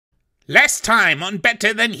Last time on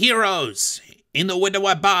Better Than Heroes. In the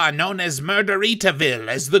Widower Bar known as Murderitaville,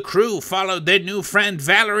 as the crew followed their new friend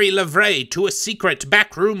Valerie Lavray to a secret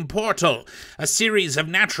backroom portal. A series of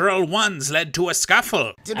natural ones led to a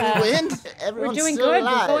scuffle. Did we win? We're doing still good.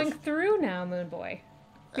 alive. We're going through now, Moon Boy.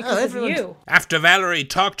 Because of you. After Valerie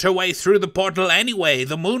talked her way through the portal anyway,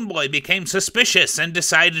 the Moon Boy became suspicious and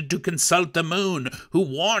decided to consult the Moon, who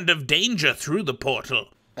warned of danger through the portal.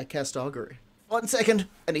 I cast augury. 1 second,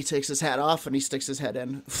 and he takes his hat off and he sticks his head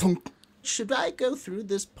in. Should I go through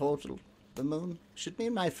this portal, the Moon? Should me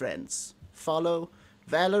and my friends follow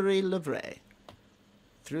Valerie Lavray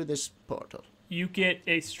through this portal? You get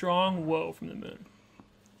a strong whoa from the Moon.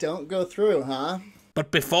 Don't go through, huh?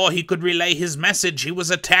 But before he could relay his message, he was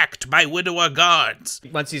attacked by Widower guards.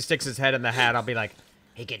 Once he sticks his head in the hat, I'll be like,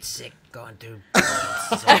 he gets sick going through.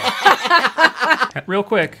 Real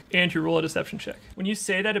quick, Andrew, roll a deception check. When you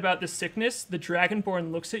say that about the sickness, the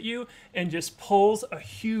Dragonborn looks at you and just pulls a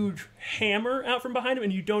huge hammer out from behind him,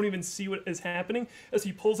 and you don't even see what is happening as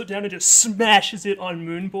he pulls it down and just smashes it on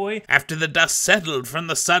Moon Boy. After the dust settled from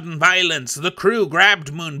the sudden violence, the crew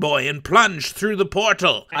grabbed Moon Boy and plunged through the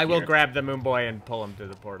portal. I will grab the Moon Boy and pull him through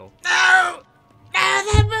the portal. No! No,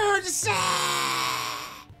 the Moon's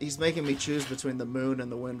He's making me choose between the Moon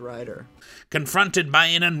and the Wind Rider. Confronted by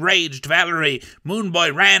an enraged Valerie, Moon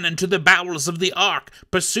Boy ran into the bowels of the Ark,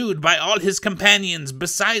 pursued by all his companions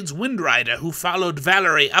besides Wind Rider, who followed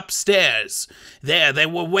Valerie upstairs. There they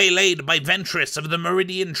were waylaid by Ventress of the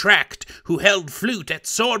Meridian Tract, who held Flute at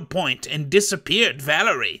sword point and disappeared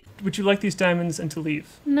Valerie. Would you like these diamonds and to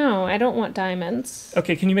leave? No, I don't want diamonds.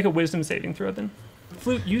 Okay, can you make a wisdom saving throw then?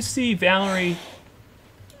 Flute, you see Valerie,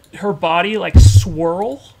 her body like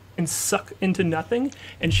swirl and suck into nothing,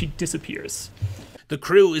 and she disappears. The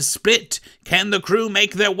crew is split. Can the crew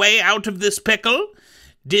make their way out of this pickle?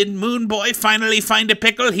 Did Moon Boy finally find a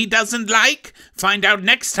pickle he doesn't like? Find out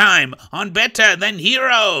next time on Better Than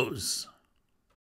Heroes.